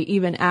society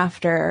even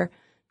after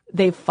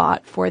they've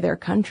fought for their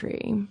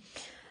country.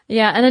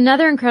 Yeah, and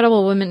another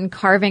incredible woman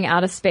carving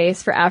out a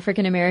space for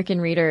African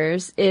American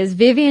readers is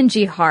Vivian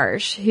G.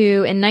 Harsh,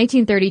 who in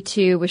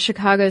 1932 was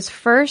Chicago's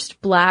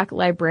first black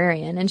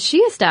librarian, and she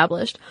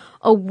established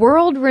a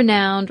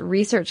world-renowned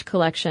research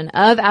collection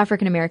of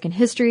African American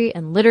history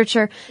and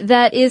literature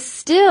that is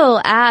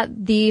still at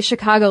the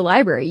Chicago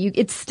Library.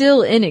 It's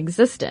still in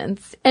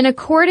existence. And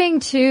according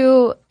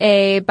to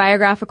a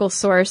biographical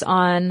source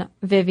on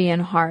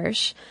Vivian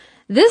Harsh,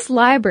 this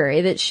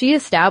library that she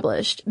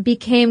established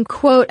became,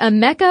 quote, a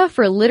mecca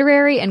for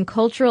literary and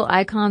cultural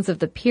icons of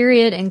the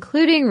period,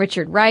 including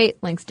Richard Wright,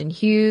 Langston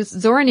Hughes,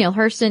 Zora Neale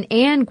Hurston,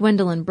 and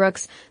Gwendolyn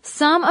Brooks,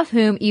 some of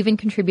whom even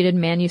contributed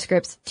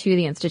manuscripts to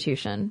the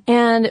institution.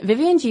 And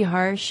Vivian G.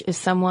 Harsh is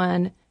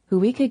someone who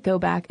we could go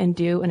back and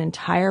do an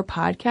entire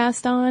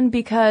podcast on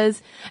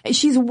because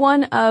she's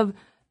one of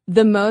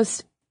the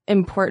most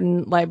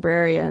important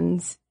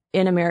librarians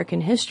in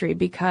American history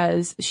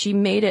because she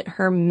made it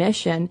her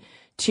mission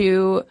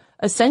to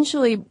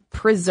essentially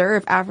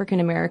preserve African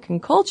American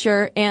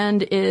culture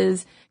and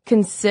is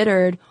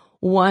considered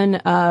one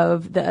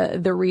of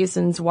the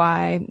reasons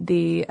why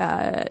the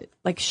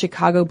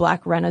Chicago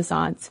Black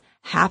Renaissance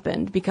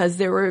happened,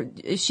 because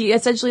she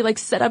essentially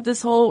set up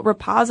this whole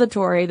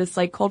repository, this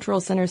cultural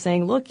center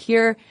saying, look,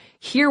 here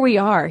we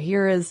are.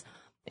 Here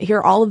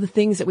are all of the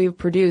things that we've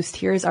produced.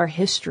 Here's our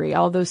history,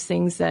 all those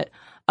things that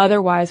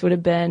otherwise would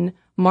have been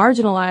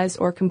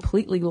marginalized or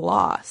completely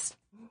lost.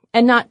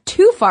 And not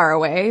too far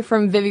away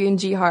from Vivian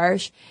G.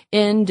 Harsh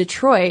in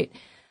Detroit,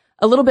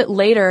 a little bit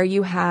later,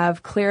 you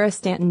have Clara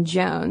Stanton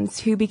Jones,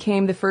 who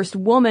became the first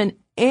woman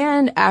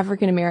and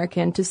African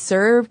American to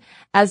serve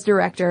as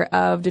director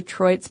of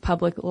Detroit's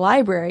public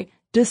library,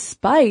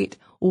 despite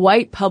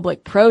white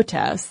public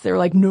protests. They were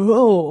like,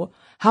 no,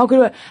 how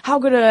could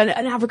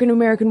an African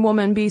American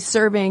woman be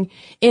serving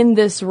in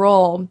this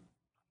role?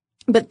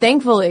 But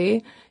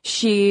thankfully,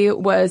 she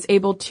was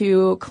able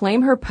to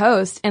claim her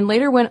post and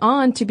later went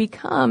on to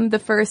become the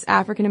first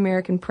African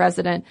American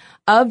president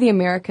of the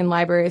American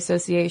Library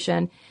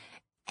Association.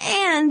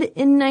 And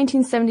in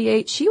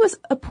 1978, she was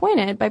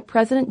appointed by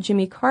President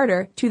Jimmy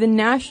Carter to the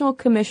National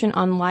Commission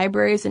on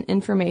Libraries and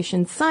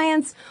Information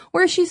Science,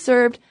 where she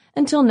served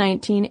until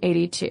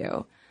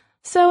 1982.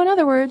 So in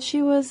other words,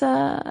 she was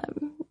a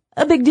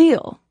big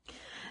deal.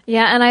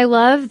 Yeah, and I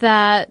love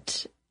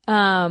that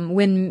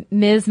when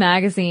Ms.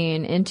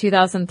 Magazine in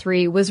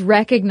 2003 was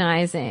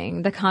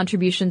recognizing the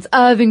contributions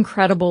of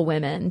incredible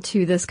women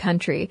to this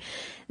country,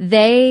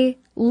 they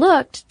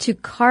looked to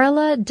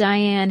Carla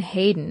Diane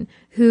Hayden,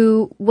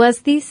 who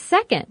was the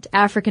second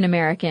African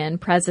American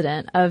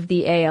president of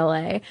the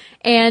ALA.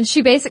 And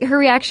her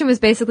reaction was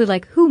basically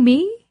like, who,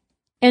 me?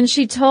 And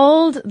she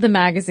told the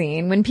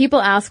magazine, when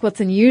people ask what's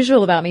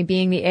unusual about me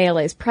being the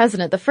ALA's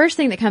president, the first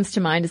thing that comes to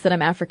mind is that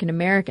I'm African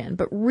American.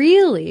 But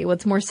really,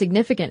 what's more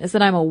significant is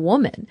that I'm a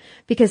woman.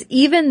 Because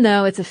even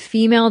though it's a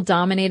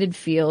female-dominated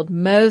field,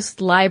 most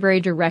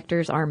library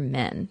directors are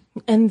men.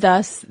 And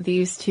thus,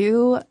 these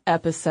two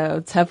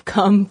episodes have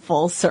come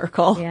full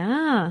circle.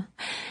 Yeah.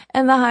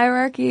 And the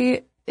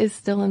hierarchy is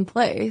still in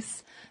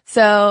place.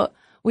 So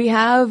we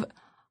have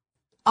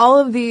all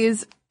of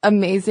these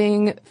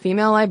amazing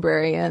female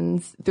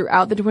librarians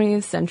throughout the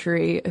 20th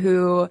century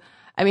who,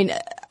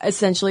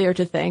 essentially are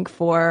to thank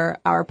for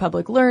our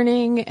public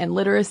learning and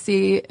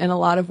literacy in a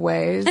lot of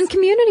ways. And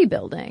community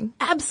building.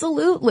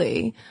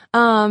 Absolutely.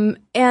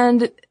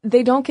 And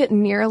they don't get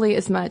nearly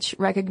as much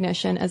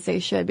recognition as they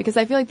should, because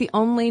I feel like the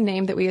only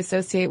name that we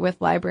associate with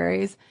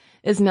libraries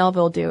is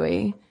Melville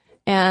Dewey.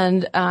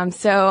 And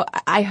so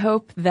I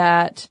hope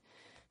that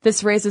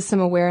this raises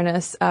some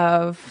awareness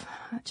of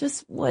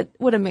just what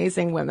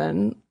amazing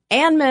women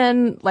and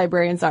men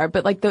librarians are,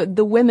 but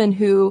the women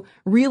who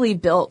really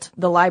built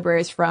the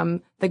libraries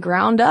from the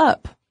ground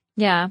up.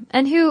 Yeah.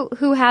 And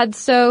who had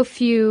so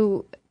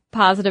few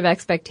positive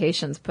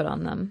expectations put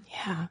on them.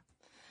 Yeah.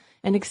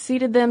 And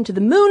exceeded them to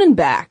the moon and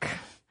back.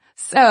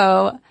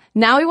 So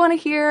now we want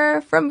to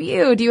hear from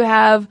you. Do you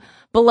have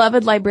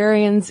beloved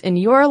librarians in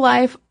your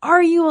life?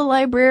 Are you a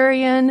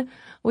librarian?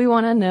 We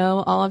want to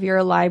know all of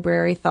your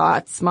library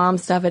thoughts.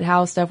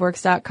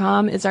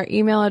 momstuff@howstuffworks.com is our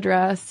email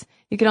address.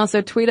 You can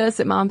also tweet us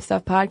at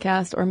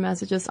momstuffpodcast or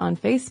message us on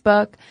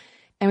Facebook.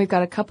 And we've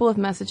got a couple of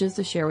messages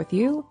to share with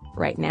you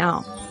right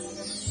now.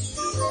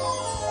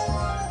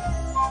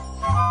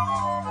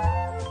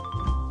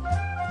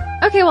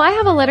 Okay, well, I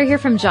have a letter here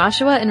from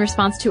Joshua in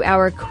response to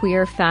our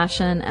queer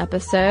fashion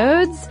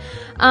episodes.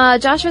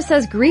 Joshua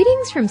says,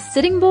 greetings from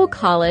Sitting Bull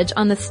College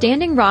on the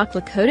Standing Rock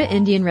Lakota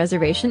Indian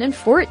Reservation in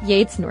Fort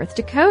Yates, North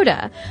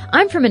Dakota.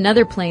 I'm from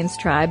another Plains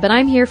tribe, but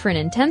I'm here for an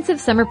intensive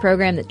summer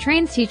program that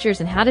trains teachers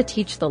in how to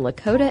teach the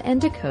Lakota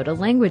and Dakota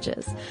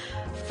languages.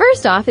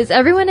 First off, is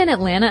everyone in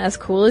Atlanta as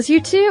cool as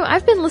you two?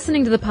 I've been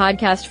listening to the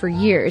podcast for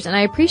years, and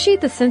I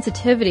appreciate the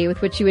sensitivity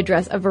with which you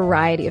address a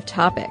variety of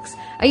topics.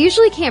 I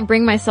usually can't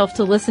bring myself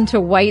to listen to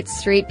white,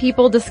 straight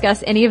people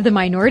discuss any of the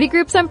minority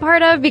groups I'm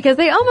part of because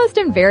they almost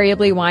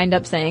invariably wind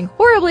up saying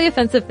horribly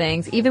offensive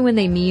things, even when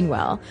they mean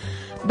well.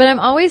 But I'm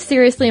always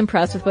seriously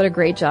impressed with what a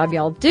great job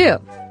y'all do.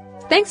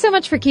 Thanks so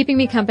much for keeping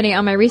me company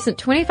on my recent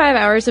 25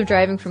 hours of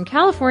driving from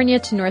California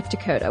to North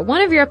Dakota.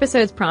 One of your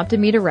episodes prompted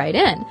me to write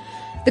in.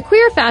 The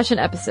queer fashion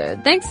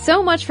episode. Thanks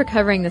so much for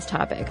covering this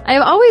topic. I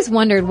have always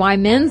wondered why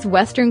men's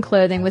Western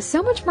clothing was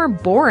so much more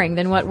boring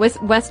than what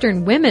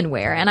Western women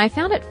wear, and I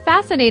found it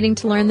fascinating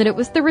to learn that it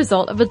was the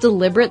result of a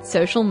deliberate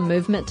social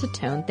movement to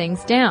tone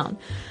things down.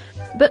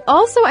 But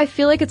also, I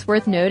feel like it's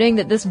worth noting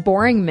that this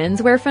boring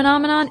menswear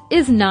phenomenon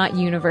is not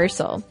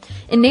universal.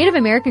 In Native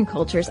American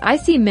cultures, I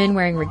see men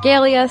wearing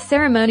regalia,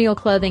 ceremonial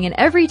clothing, and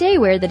everyday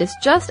wear that is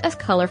just as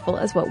colorful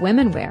as what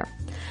women wear.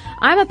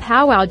 I'm a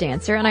powwow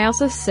dancer, and I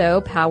also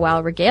sew powwow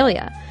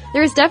regalia.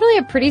 There is definitely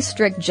a pretty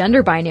strict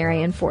gender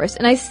binary enforced,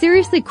 and I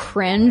seriously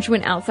cringe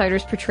when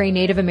outsiders portray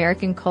Native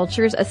American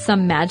cultures as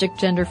some magic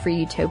gender-free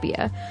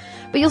utopia.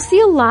 But you'll see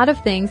a lot of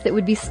things that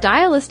would be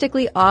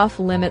stylistically off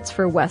limits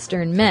for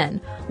Western men.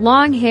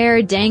 Long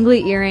hair,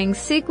 dangly earrings,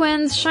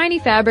 sequins, shiny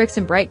fabrics,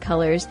 and bright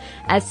colors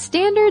as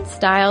standard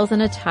styles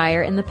and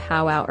attire in the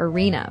powwow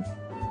arena.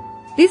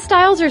 These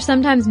styles are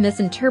sometimes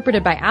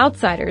misinterpreted by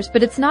outsiders,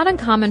 but it's not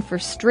uncommon for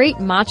straight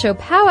macho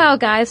powwow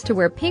guys to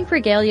wear pink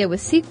regalia with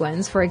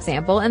sequins, for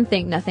example, and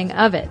think nothing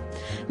of it.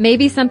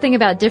 Maybe something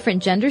about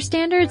different gender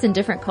standards in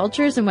different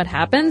cultures and what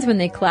happens when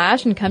they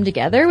clash and come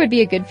together would be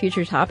a good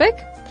future topic.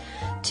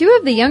 Two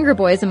of the younger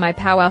boys in my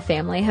powwow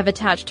family have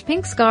attached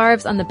pink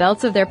scarves on the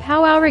belts of their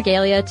powwow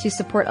regalia to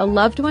support a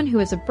loved one who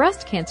is a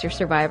breast cancer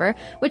survivor,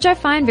 which I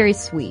find very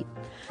sweet.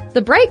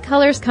 The bright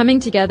colors coming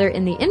together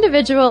in the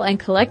individual and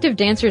collective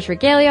dancers'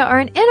 regalia are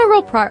an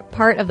integral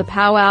part of the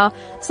powwow,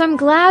 so I'm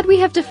glad we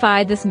have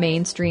defied this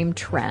mainstream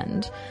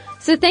trend.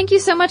 So thank you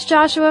so much,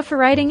 Joshua, for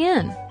writing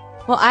in.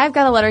 Well, I've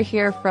got a letter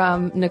here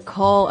from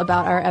Nicole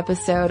about our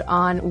episode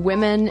on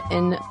women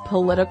in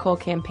political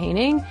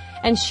campaigning,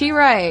 and she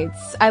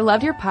writes, I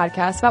loved your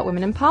podcast about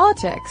women in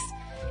politics.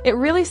 It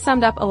really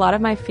summed up a lot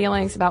of my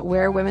feelings about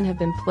where women have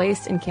been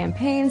placed in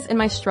campaigns and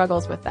my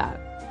struggles with that.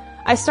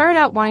 I started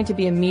out wanting to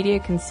be a media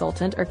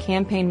consultant or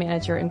campaign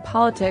manager in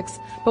politics,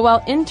 but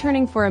while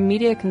interning for a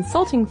media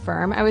consulting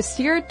firm, I was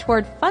steered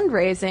toward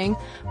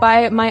fundraising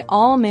by my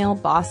all-male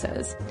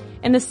bosses.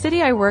 In the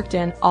city I worked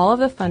in, all of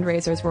the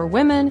fundraisers were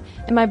women,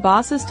 and my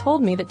bosses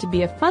told me that to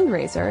be a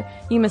fundraiser,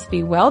 you must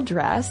be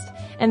well-dressed,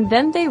 and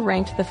then they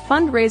ranked the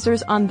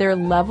fundraisers on their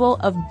level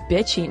of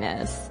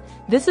bitchiness.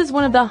 This is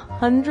one of the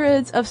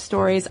hundreds of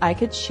stories I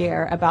could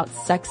share about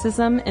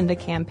sexism in the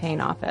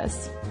campaign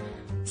office.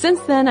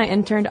 Since then, I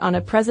interned on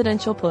a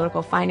presidential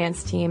political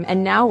finance team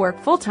and now work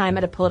full-time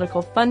at a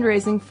political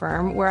fundraising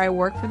firm where I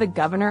work for the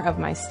governor of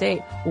my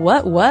state.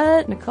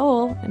 What?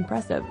 Nicole,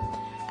 impressive.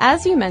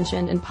 As you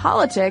mentioned, in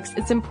politics,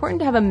 it's important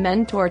to have a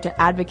mentor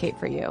to advocate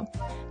for you.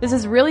 This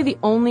is really the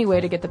only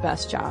way to get the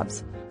best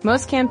jobs.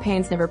 Most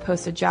campaigns never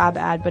post a job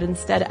ad, but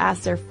instead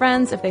ask their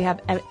friends if they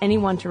have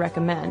anyone to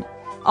recommend.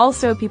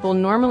 Also, people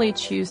normally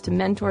choose to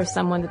mentor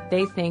someone that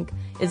they think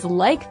is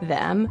like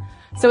them,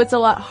 so it's a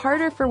lot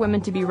harder for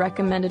women to be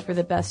recommended for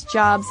the best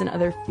jobs in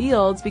other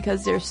fields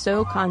because they're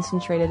so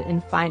concentrated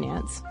in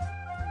finance.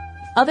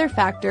 Other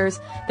factors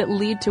that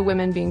lead to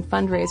women being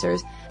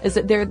fundraisers is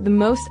that they're the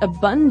most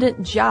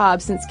abundant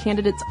job since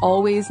candidates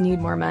always need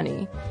more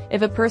money.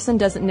 If a person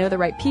doesn't know the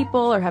right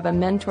people or have a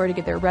mentor to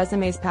get their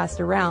resumes passed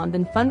around,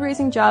 then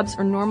fundraising jobs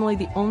are normally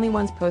the only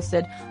ones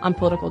posted on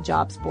political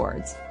jobs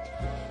boards.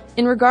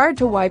 In regard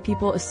to why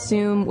people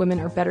assume women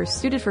are better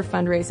suited for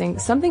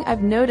fundraising, something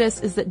I've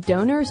noticed is that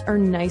donors are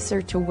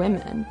nicer to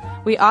women.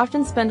 We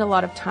often spend a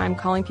lot of time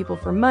calling people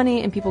for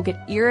money, and people get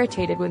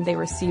irritated when they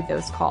receive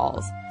those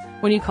calls.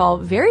 When you call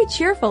very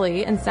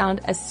cheerfully and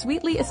sound as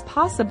sweetly as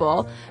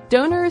possible,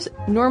 donors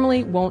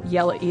normally won't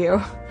yell at you.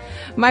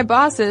 My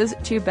bosses,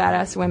 two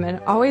badass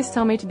women, always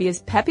tell me to be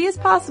as peppy as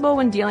possible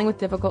when dealing with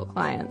difficult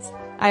clients.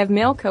 I have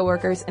male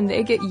coworkers, and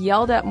they get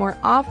yelled at more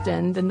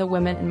often than the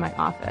women in my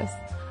office.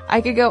 I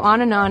could go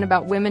on and on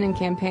about women in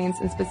campaigns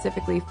and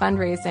specifically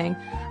fundraising.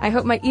 I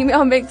hope my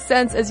email makes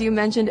sense. As you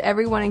mentioned,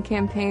 everyone in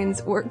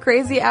campaigns work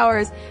crazy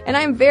hours, and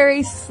I'm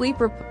very sleep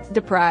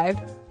deprived.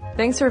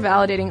 Thanks for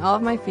validating all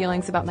of my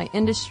feelings about my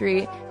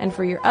industry and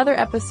for your other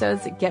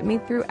episodes that get me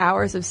through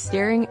hours of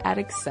staring at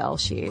Excel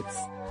sheets.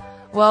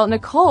 Well,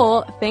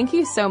 Nicole, thank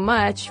you so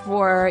much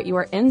for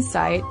your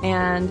insight,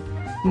 and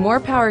more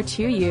power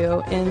to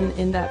you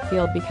in that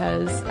field,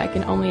 because I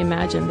can only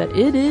imagine that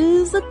it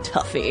is a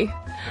toughie.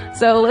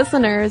 So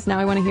listeners, now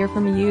I want to hear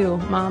from you.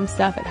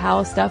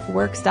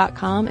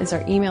 momstuff@howstuffworks.com is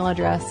our email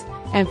address.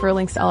 And for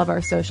links to all of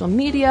our social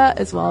media,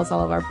 as well as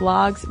all of our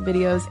blogs,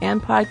 videos,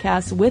 and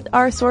podcasts with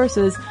our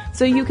sources,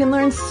 so you can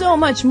learn so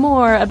much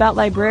more about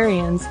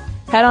librarians,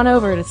 head on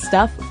over to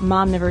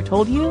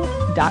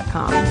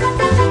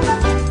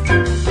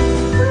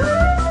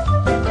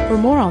stuffmomnevertoldyou.com. For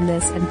more on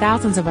this and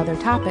thousands of other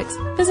topics,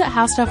 visit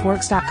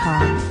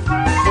howstuffworks.com.